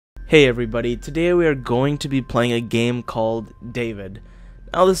Hey everybody, today we are going to be playing a game called David.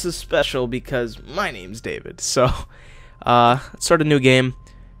 Now this is special because my name's David, so let's start a new game.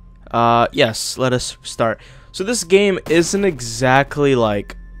 Yes, let us start. So this game isn't exactly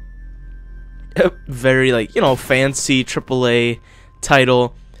like a very fancy AAA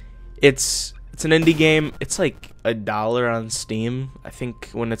title. It's an indie game. It's like $1 on Steam, I think,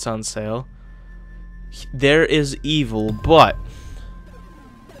 when it's on sale. There is evil, but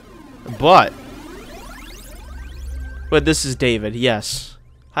this is David. Yes.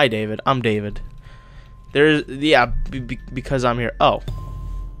 Hi David. I'm David. There's because I'm here. Oh.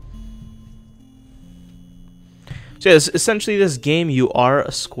 So yes, essentially this game you are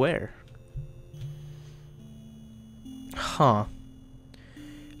a square. Huh.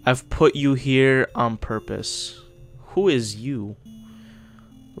 I've put you here on purpose. Who is you?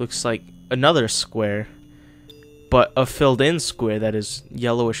 Looks like another square, but a filled-in square that is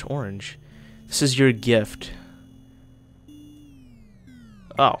yellowish orange. This is your gift.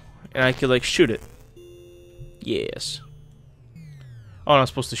 Oh, and I could like shoot it. Yes. Oh, I'm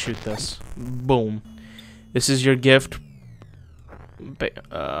supposed to shoot this. Boom. This is your gift.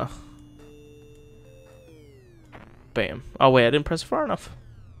 Bam. Oh wait, I didn't press far enough.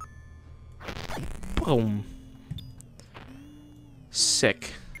 Boom.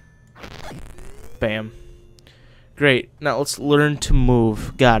 Sick. Bam. Great. Now let's learn to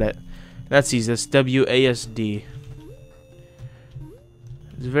move. Got it. That's easy. That's WASD.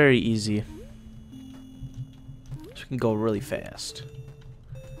 It's very easy. So we can go really fast.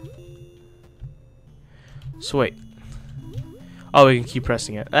 So wait. Oh, we can keep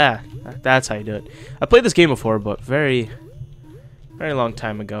pressing it. Ah, that's how you do it. I played this game before, but very long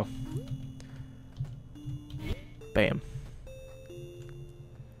time ago. Bam.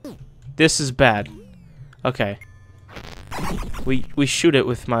 This is bad. Okay. We shoot it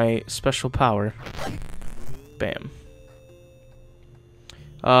with my special power. Bam.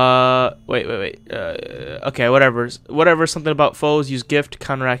 Wait. Okay, whatever, something about foes. Use gift to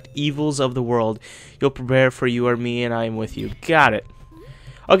counteract evils of the world. You'll prepare for you or me, and I am with you. Got it.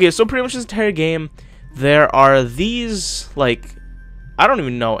 Okay, so pretty much this entire game, there are these, like, I don't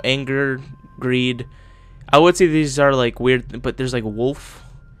even know, anger, greed. I would say these are, like, weird, but there's, like, wolf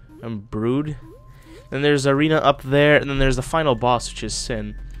and brood. Then there's arena up there, and then there's the final boss, which is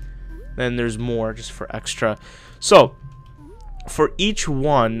sin. Then there's more, just for extra. So, for each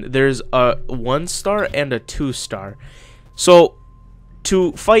one, there's a 1-star and a 2-star. So,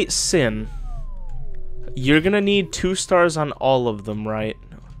 to fight sin, you're gonna need 2 stars on all of them, right?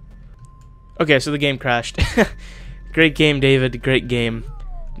 Okay, so the game crashed. Great game, David. Great game.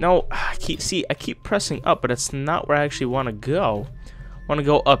 No, I keep pressing up, but it's not where I actually want to go. I want to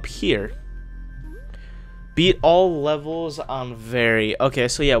go up here. Beat all levels on very. Okay,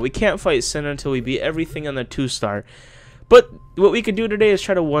 so yeah, we can't fight sin until we beat everything on the 2-star. But what we could do today is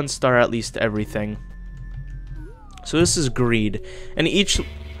try to 1-star at least everything. So this is greed. And each...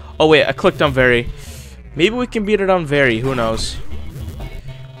 Oh wait, I clicked on very. Maybe we can beat it on very, who knows.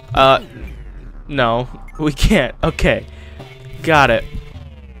 No, we can't. Okay. Got it.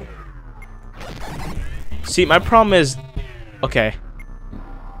 See, my problem is... Okay.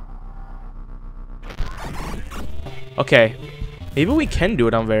 Okay. Maybe we can do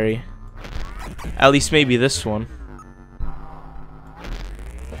it on very. At least maybe this one.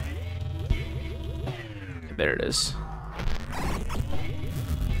 There it is.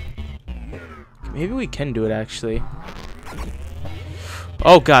 Maybe we can do it actually.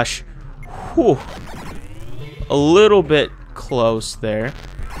 Oh gosh. Whew. A little bit close there.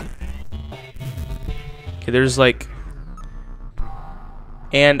 Okay, there's like...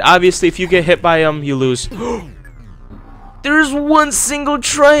 And obviously if you get hit by them, you lose. There's one single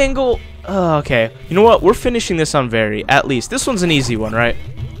triangle. Oh, okay. You know what? We're finishing this on very. At least. This one's an easy one, right?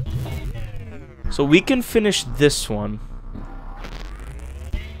 So we can finish this one.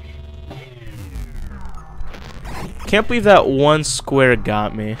 Can't believe that one square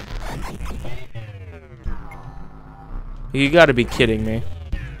got me. You gotta be kidding me.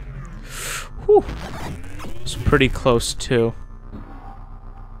 Whew. It's pretty close too.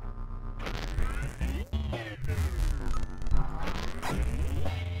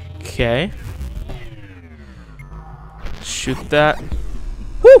 Okay. Shoot that.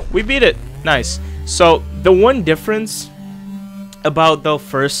 Woo! We beat it! Nice. So, the one difference about the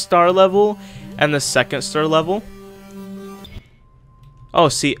 1-star level and the 2nd-star level... Oh,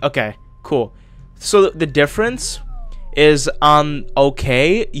 see, okay, cool. So, the difference is on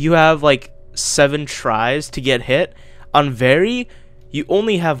okay, you have like 7 tries to get hit. On very, you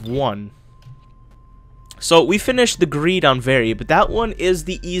only have 1. So we finished the greed on Very, but that one is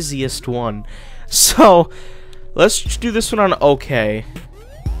the easiest one. So let's do this one on okay.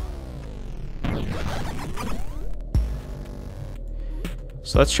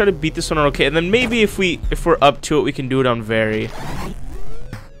 So let's try to beat this one on okay, and then maybe if we're up to it, we can do it on Very.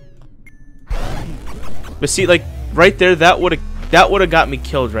 But see, like right there, that would have got me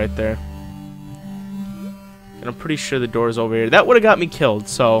killed right there. And I'm pretty sure the door is over here. That would have got me killed.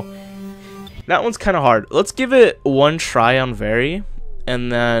 So that one's kind of hard. Let's give it one try on Very,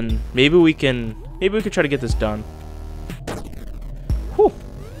 and then maybe we can try to get this done. Whew.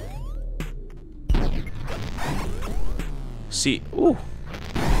 See, ooh.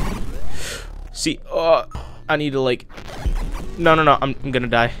 See, I need to like. No, I'm gonna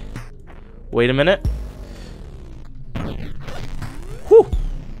die. Wait a minute. Whew.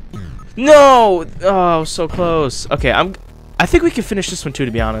 No! Oh, so close. Okay, I think we can finish this one too,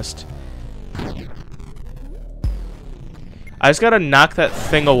 to be honest. I just gotta knock that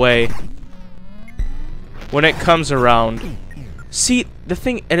thing away when it comes around. See, the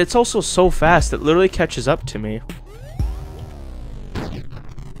thing, and it's also so fast, it literally catches up to me.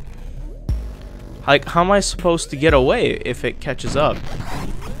 Like, how am I supposed to get away if it catches up?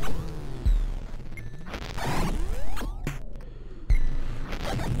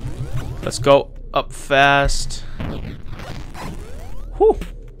 Let's go up fast. Whew.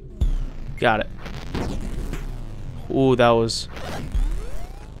 Got it. Ooh, that was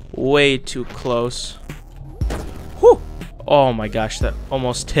way too close. Whew. Oh my gosh, that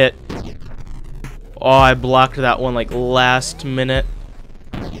almost hit. Oh, I blocked that one like last minute.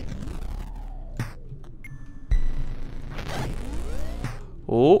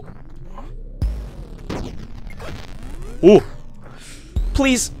 Oh. Ooh.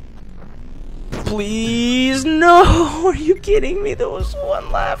 Please. Please, no! Are you kidding me? There was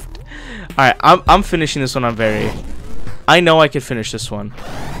one left. Alright, I'm finishing this one on Very. I know I could finish this one.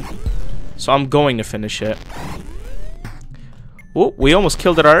 So I'm going to finish it. Oh, we almost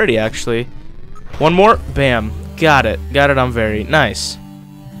killed it already, actually. One more. Bam. Got it. Got it on Very. Nice.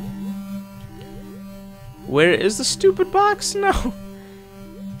 Where is the stupid box? No.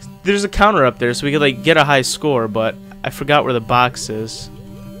 There's a counter up there, so we could, like, get a high score, but I forgot where the box is.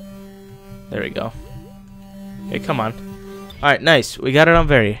 There we go. Okay, come on. Alright, nice. We got it on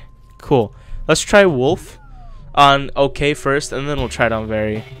Very. Cool. Let's try Wolf on okay first, and then we'll try it on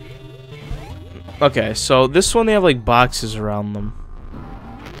Very. Okay, so this one, they have, like, boxes around them.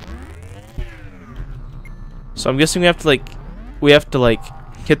 So I'm guessing we have to, like,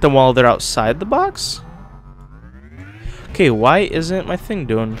 hit them while they're outside the box? Okay, why isn't my thing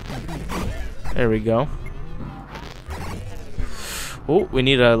doing? There we go. Oh, we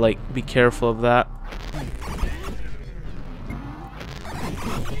need to, like, be careful of that.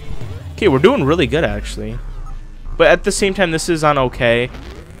 Okay, we're doing really good, actually. But at the same time, this is on okay.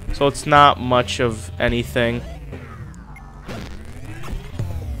 So it's not much of anything.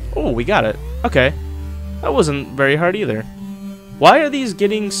 Oh, we got it. Okay. That wasn't very hard either. Why are these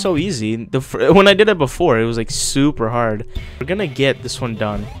getting so easy? When I did it before, it was, like, super hard. We're gonna get this one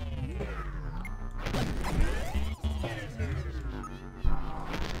done.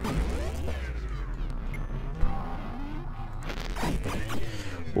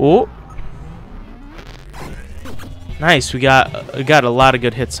 Oh, nice! We got a lot of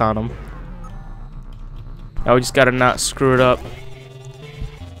good hits on him. Now we just gotta not screw it up.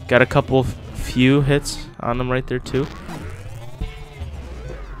 Got a few hits on them right there too.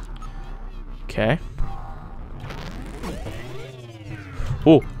 Okay.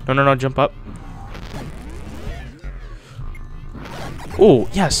 Oh, no! Jump up. Oh,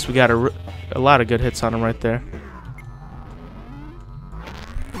 yes! We got a lot of good hits on him right there.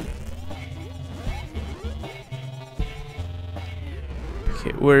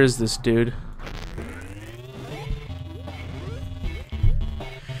 Okay, where is this dude?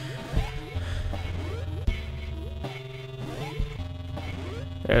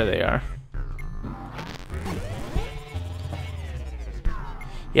 There they are.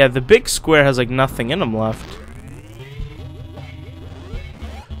 Yeah, the big square has like nothing in them left.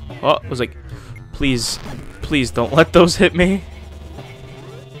 Oh, I was like, please don't let those hit me.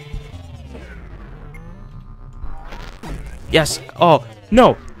 Yes. Oh,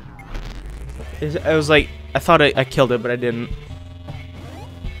 no. I was like, I thought I killed it, but I didn't.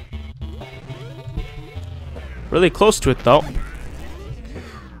 Really close to it, though.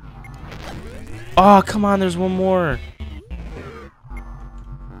 Oh, come on, there's one more.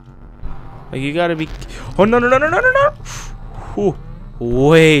 Like, you gotta be... Oh, no. Whew.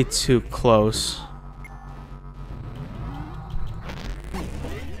 Way too close.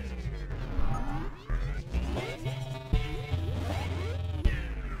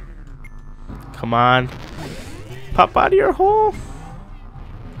 Come on. Pop out of your hole.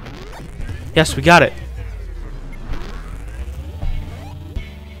 Yes, we got it.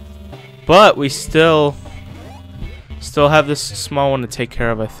 But we still have this small one to take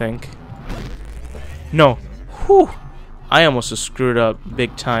care of, I think. No. Whew. I almost just screwed up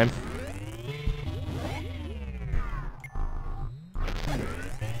big time.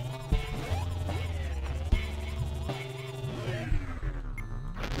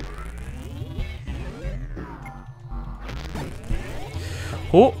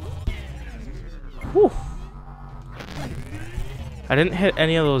 Oh. Whew. I didn't hit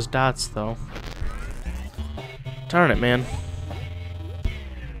any of those dots though. Darn it, man.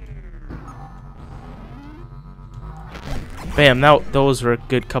 Bam, those were a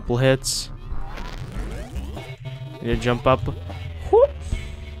good couple hits. Need to jump up. Whoop.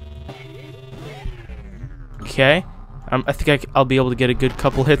 Okay. I think I'll be able to get a good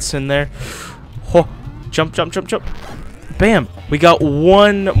couple hits in there. Oh, jump, jump, jump, jump. Bam! We got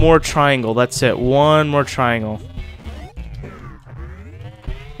one more triangle. That's it. One more triangle.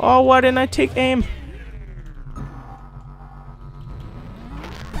 Oh, why didn't I take aim?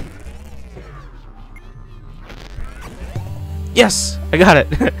 Yes! I got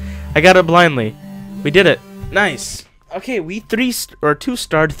it. I got it blindly. We did it. Nice. Okay, we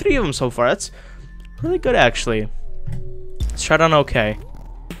 2-starred 3 of them so far. That's really good, actually. Let's try it on okay.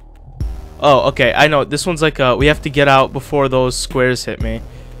 Oh, okay. I know. This one's like we have to get out before those squares hit me.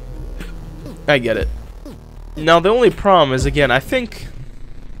 I get it. Now, the only problem is, again, I think...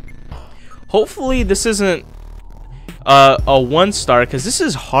 Hopefully, this isn't a 1-star, because this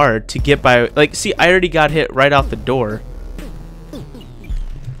is hard to get by. Like, see, I already got hit right out the door.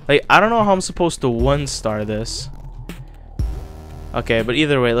 Like, I don't know how I'm supposed to 1-star this. Okay, but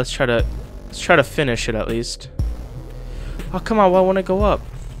either way, let's try to finish it at least. Oh, come on, why won't it go up?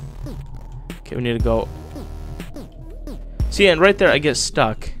 Okay, we need to go. See, and right there I get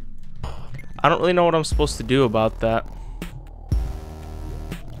stuck. I don't really know what I'm supposed to do about that.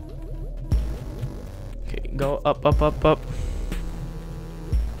 Okay, go up, up, up, up.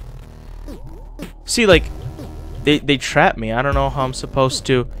 See, like, they trap me. I don't know how I'm supposed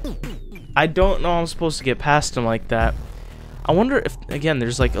to. I don't know how I'm supposed to get past them like that. I wonder if, again,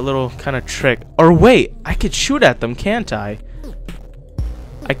 there's like a little kind of trick. Or wait, I could shoot at them, can't I?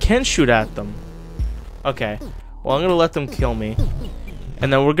 I can shoot at them. Okay. Well, I'm going to let them kill me.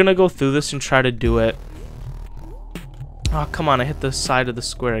 And then we're going to go through this and try to do it. Oh, come on. I hit the side of the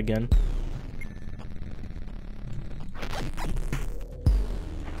square again.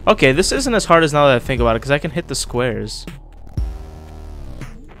 Okay, this isn't as hard as now that I think about it, because I can hit the squares.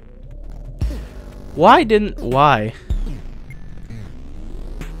 Why?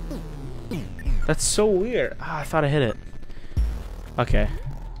 That's so weird. Ah, I thought I hit it. Okay.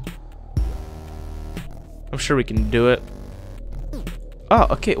 I'm sure we can do it. Oh,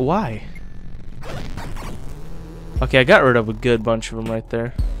 okay, why? Okay, I got rid of a good bunch of them right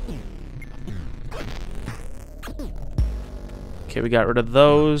there. Okay, we got rid of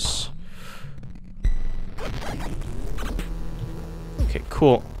those. Okay,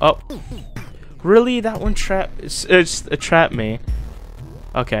 cool. Oh. Really? That one it trapped me.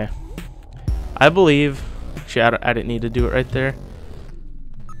 Okay. I believe. Actually, I didn't need to do it right there.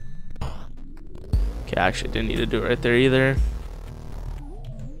 Okay, I actually didn't need to do it right there either.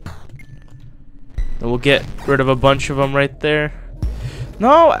 And we'll get rid of a bunch of them right there.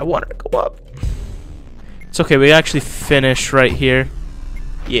 No, I wanted to go up. It's okay, we actually finished right here.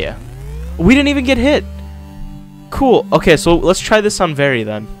 Yeah. We didn't even get hit. Cool. Okay, so let's try this on Very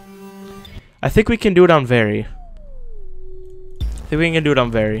then. I think we can do it on Very. I think we can do it on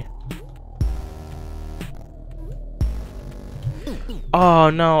Very. Oh,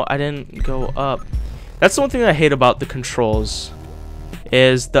 no, I didn't go up. That's the one thing I hate about the controls.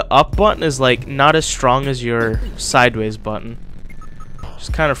 Is the up button is like not as strong as your sideways button. It's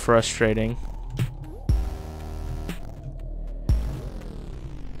kind of frustrating.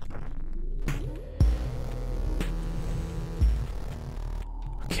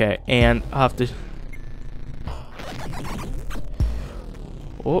 Okay, and I'll have to...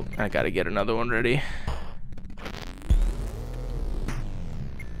 Oh, I gotta get another one ready.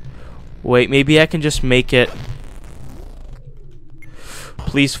 Wait, maybe I can just make it...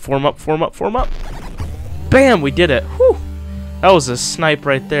 Please form up, form up, form up. Bam, we did it. Whew. That was a snipe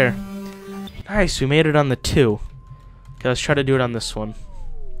right there. Nice, we made it on the 2. Okay, let's try to do it on this one.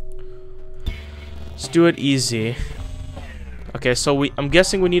 Let's do it easy. Okay, so I'm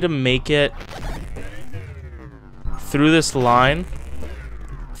guessing we need to make it through this line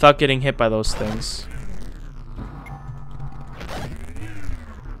without getting hit by those things.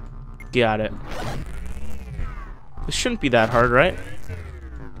 Got it. This shouldn't be that hard, right?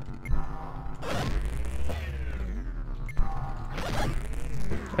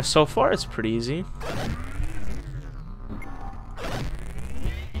 So far, it's pretty easy.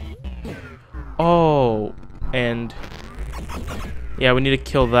 Oh, and yeah, we need to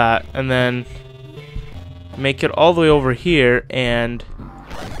kill that, and then make it all the way over here and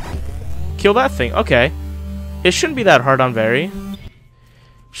kill that thing. Okay, it shouldn't be that hard on Very.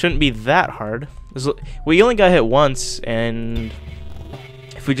 Shouldn't be that hard. We only got hit once, and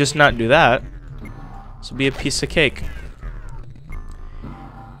if we just not do that, this will be a piece of cake.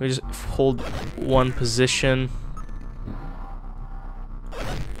 We just hold one position.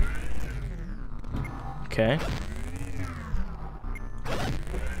 Okay.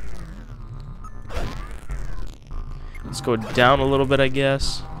 Let's go down a little bit, I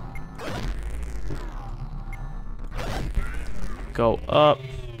guess. Go up.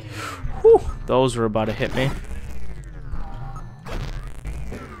 Whew, those were about to hit me.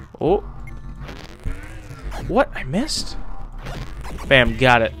 Oh. What? I missed? Bam,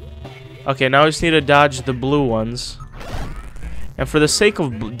 got it. Okay, now I just need to dodge the blue ones. And for the sake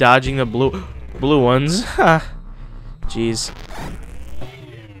of dodging the blue ones, jeez.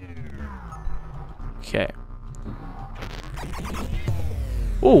 Okay.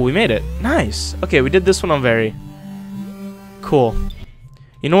 Oh, we made it. Nice. Okay, we did this one on Very. Cool.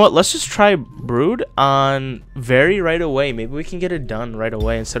 You know what? Let's just try Brood on Very right away. Maybe we can get it done right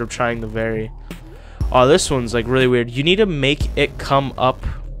away instead of trying the Very. Oh, this one's like really weird. You need to make it come up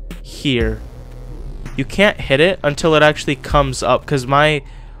here. You can't hit it until it actually comes up, because my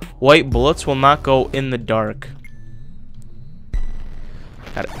white bullets will not go in the dark.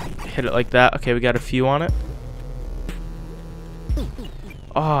 Gotta hit it like that. Okay, we got a few on it.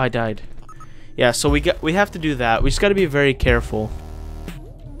 Oh, I died. Yeah, so we have to do that. We just got to be very careful.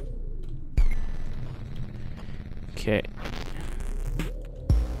 Okay.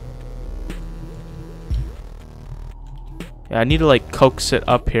 Yeah, I need to like coax it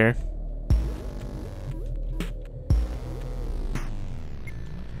up here.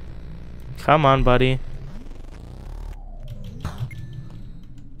 Come on, buddy.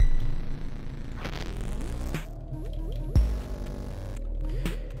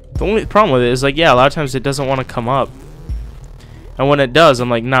 The only problem with it is like, yeah, a lot of times it doesn't want to come up. And when it does, I'm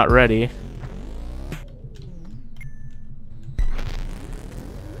like not ready.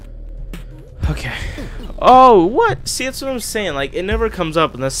 Okay. Oh, what? See, that's what I'm saying. Like, it never comes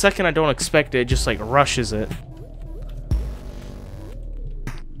up, and the second I don't expect it, it just like rushes it.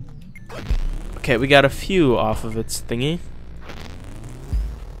 Okay, we got a few off of its thingy.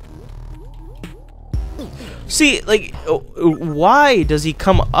 See, like, why does he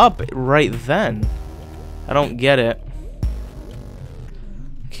come up right then? I don't get it.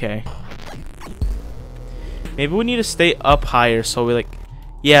 Okay. Maybe we need to stay up higher so we like...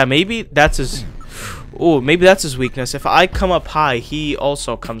 Yeah, maybe that's his... Oh, maybe that's his weakness. If I come up high, he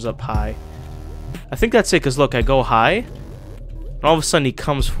also comes up high. I think that's it, because look, I go high, and all of a sudden he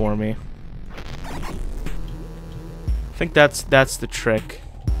comes for me. I think that's the trick.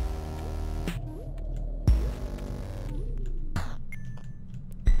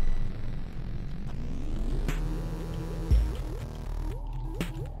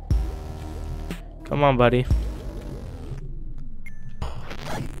 Come on, buddy.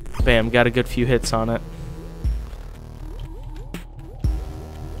 Bam, got a good few hits on it.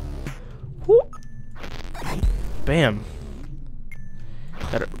 Whoop. Bam.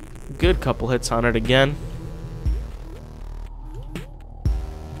 Got a good couple hits on it again.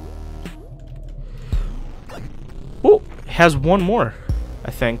 Whoop. Has one more,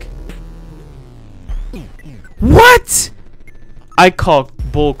 I think. What? I call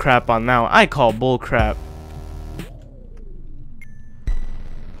bull crap on that one. I call bull crap.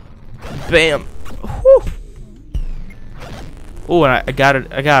 Bam. Whew. Oh, and I got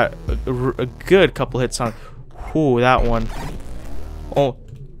it. I got a good couple hits on. Whew, that one. Oh,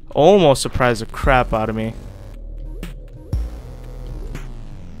 almost surprised the crap out of me.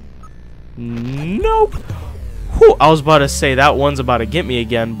 Nope. Whew, I was about to say that one's about to get me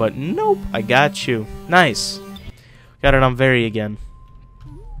again, but nope. I got you. Nice. Got it on Very again.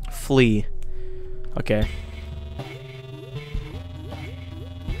 Flee. Okay.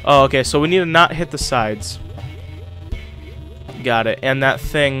 Oh, okay, so we need to not hit the sides. Got it. And that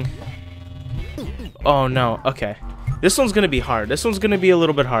thing... Oh, no. Okay. This one's going to be hard. This one's going to be a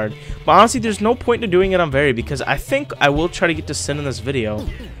little bit hard. But honestly, there's no point in doing it on Very, because I think I will try to get to Sin in this video.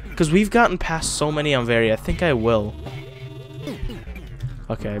 Because we've gotten past so many on Very. I think I will.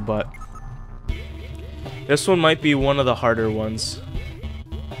 Okay, but... this one might be one of the harder ones.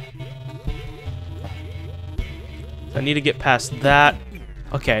 I need to get past that.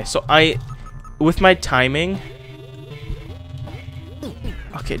 Okay, so with my timing.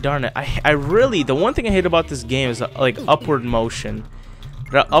 Okay, darn it. I really, the one thing I hate about this game is like upward motion.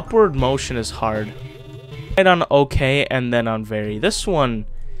 The upward motion is hard. Right on okay and then on very. This one,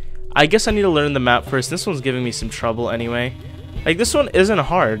 I guess I need to learn the map first. This one's giving me some trouble anyway. Like, this one isn't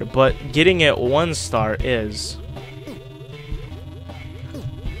hard, but getting it 1 star is.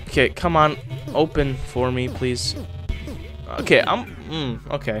 Okay, come on. Open for me, please. Okay,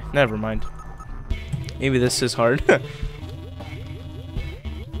 okay, never mind. Maybe this is hard.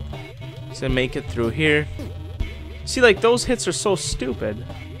 So make it through here. See, like, those hits are so stupid.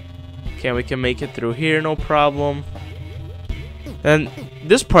 Okay, we can make it through here, no problem. And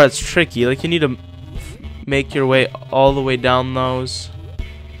this part's tricky. Like, you need to make your way all the way down those.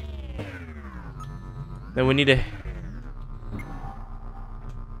 Then we need to...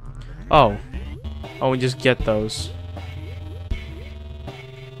 Oh, we just get those.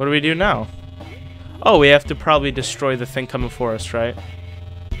 What do we do now? Oh, we have to probably destroy the thing coming for us, right?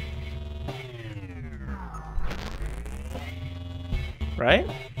 Right?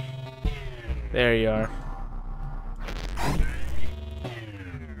 There you are.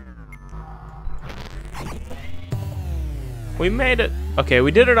 We made it. Okay,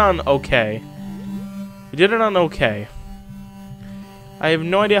 we did it on okay. We did it on okay. I have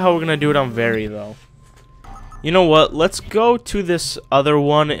no idea how we're gonna do it on very, though. You know what? Let's go to this other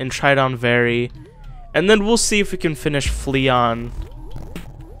one and try it on very. And then we'll see if we can finish flea on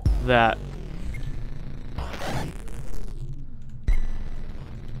that.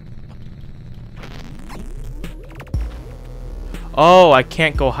 Oh, I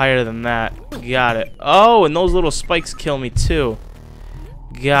can't go higher than that. Got it. Oh, and those little spikes kill me too.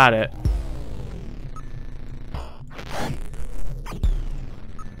 Got it.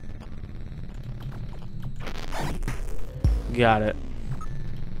 Got it.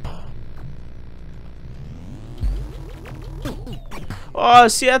 Oh,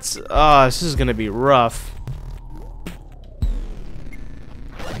 see, that's... Oh, this is gonna be rough.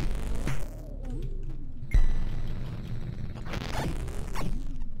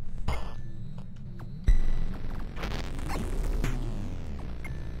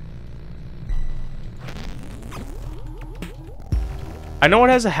 I know it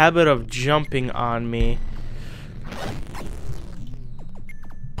has a habit of jumping on me.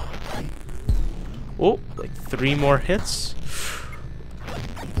 Oh, like 3 more hits.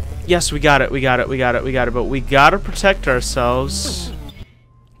 Yes, we got it. We got it. We got it. We got it. But we gotta protect ourselves.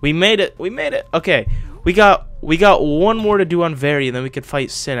 We made it. We made it. Okay, we got 1 more to do on very, and then we could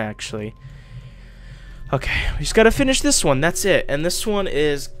fight Sin actually. Okay, we just gotta finish this one. That's it. And this one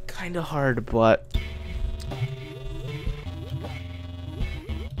is kind of hard, but.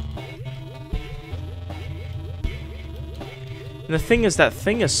 And the thing is, that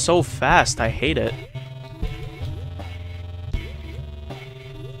thing is so fast. I hate it.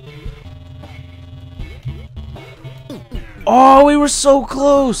 Oh, we were so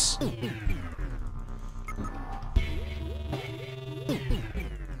close.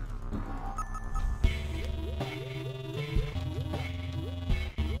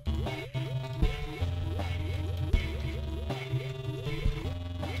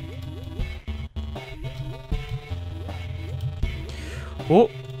 Oh,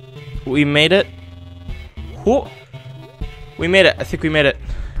 we made it. Oh, we made it. I think we made it.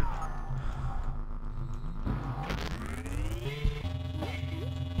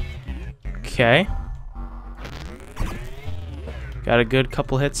 Okay. Got a good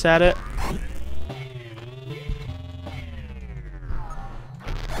couple hits at it.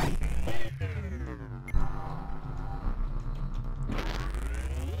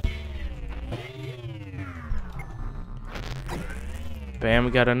 Bam,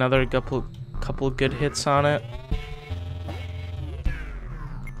 we got another couple good hits on it.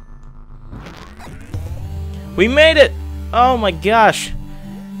 We made it! Oh my gosh.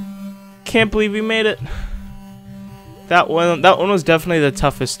 Can't believe we made it. That one was definitely the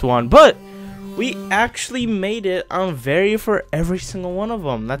toughest one, but we actually made it on very for every single one of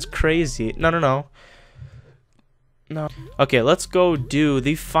them. That's crazy. No. Okay, let's go do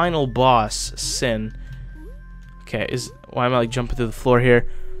the final boss, Sin. Okay, why am I like jumping through the floor here?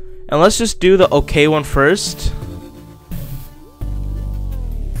 And let's just do the okay one first.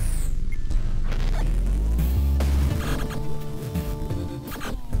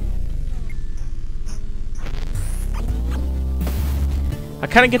 I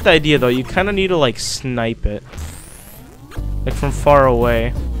kind of get the idea though. You kind of need to like snipe it, like from far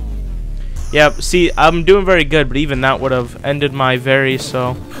away. Yeah, see, I'm doing very good, but even that would have ended my very,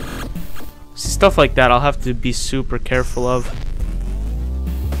 so Stuff like that I'll have to be super careful of.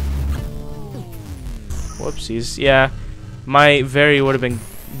 Whoopsies. Yeah, my Very would have been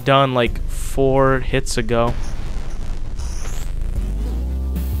done like 4 hits ago.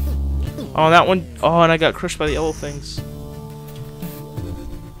 Oh, that one. Oh, and I got crushed by the yellow things.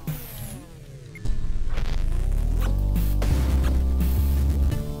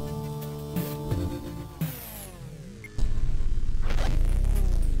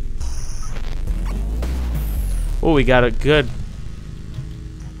 Oh, we got a good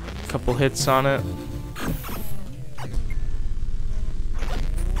couple hits on it.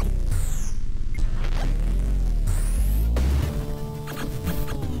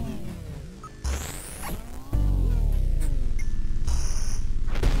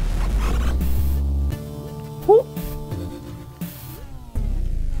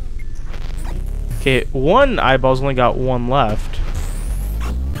 Okay, one eyeball's only got 1 left,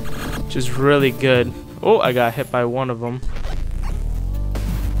 which is really good. Oh, I got hit by one of them.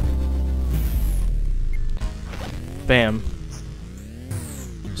 Bam.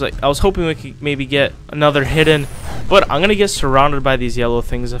 I was hoping we could maybe get another hidden, but I'm gonna get surrounded by these yellow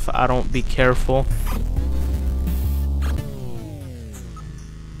things if I don't be careful.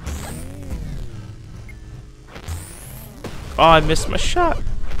 Oh, I missed my shot.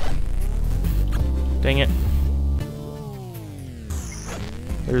 Dang it.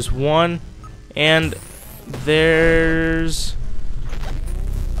 There's one, and there's...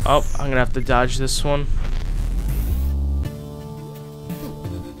 Oh, I'm gonna have to dodge this one.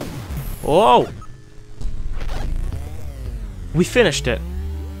 Whoa! We finished it.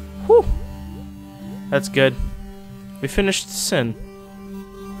 Whew. That's good. We finished Sin.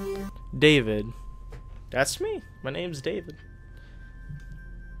 David. That's me. My name's David.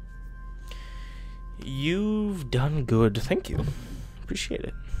 You've done good. Thank you. Appreciate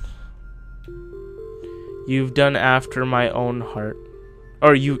it. You've done after my own heart.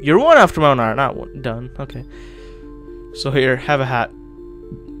 Or you're one after my own heart, not one. Done. Okay. So here, have a hat.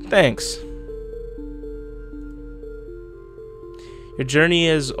 Thanks. Your journey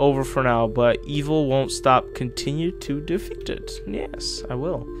is over for now, but evil won't stop. Continue to defeat it. Yes, I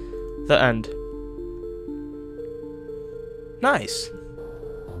will. The end. Nice.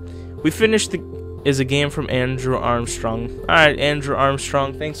 We finished is a game from Andrew Armstrong. Alright, Andrew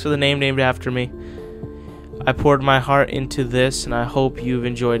Armstrong, thanks for the name named after me. I poured my heart into this, and I hope you've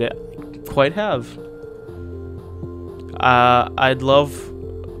enjoyed it. Quite have. I'd love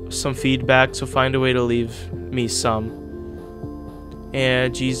some feedback, so find a way to leave me some.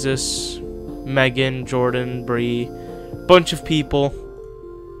 And Jesus, Megan, Jordan, Bree, bunch of people.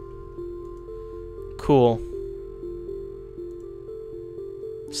 Cool.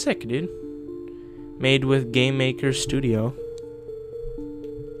 Sick, dude. Made with Game Maker Studio.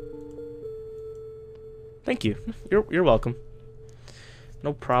 Thank you. You're welcome.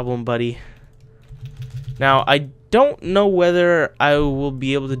 No problem, buddy. Now, I don't know whether I will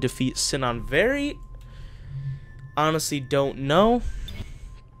be able to defeat Sin on Very. Honestly, don't know.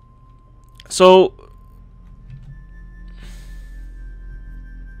 So,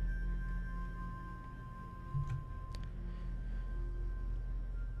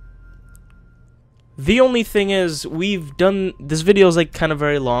 the only thing is, we've done, this video is like kind of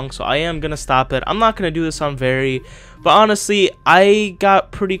very long, so I am going to stop it. I'm not going to do this on Very, but honestly, I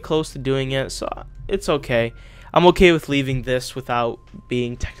got pretty close to doing it, so it's okay. I'm okay with leaving this without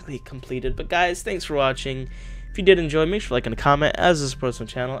being technically completed. But guys, thanks for watching. If you did enjoy, make sure to like and comment, as this supports my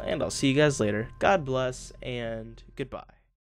channel, and I'll see you guys later. God bless, and goodbye.